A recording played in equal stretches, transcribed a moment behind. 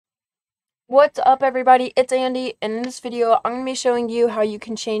What's up everybody, it's Andy, and in this video I'm going to be showing you how you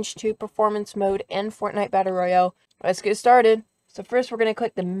can change to performance mode in Fortnite Battle Royale. Let's get started. So first we're going to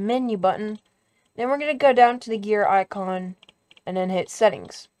click the menu button, then we're going to go down to the gear icon, and then hit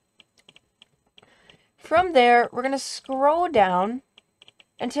settings. From there, we're going to scroll down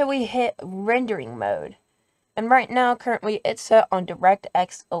until we hit rendering mode. And right now, currently, it's set on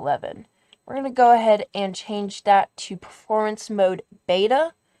DirectX 11. We're going to go ahead and change that to performance mode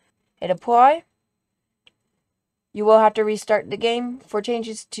beta. Hit apply. You will have to restart the game for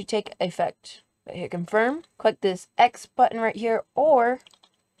changes to take effect. Hit confirm. Click this X button right here, or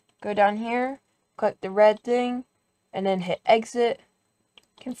go down here, click the red thing, and then hit exit.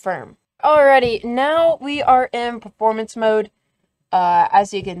 Confirm. Alrighty, now we are in performance mode.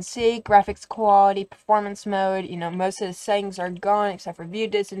 As you can see, graphics quality, performance mode, most of the settings are gone except for view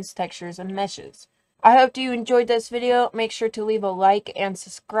distance, textures, and meshes. I hope you enjoyed this video. Make sure to leave a like and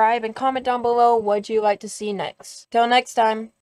subscribe and comment down below what you'd like to see next. Till next time.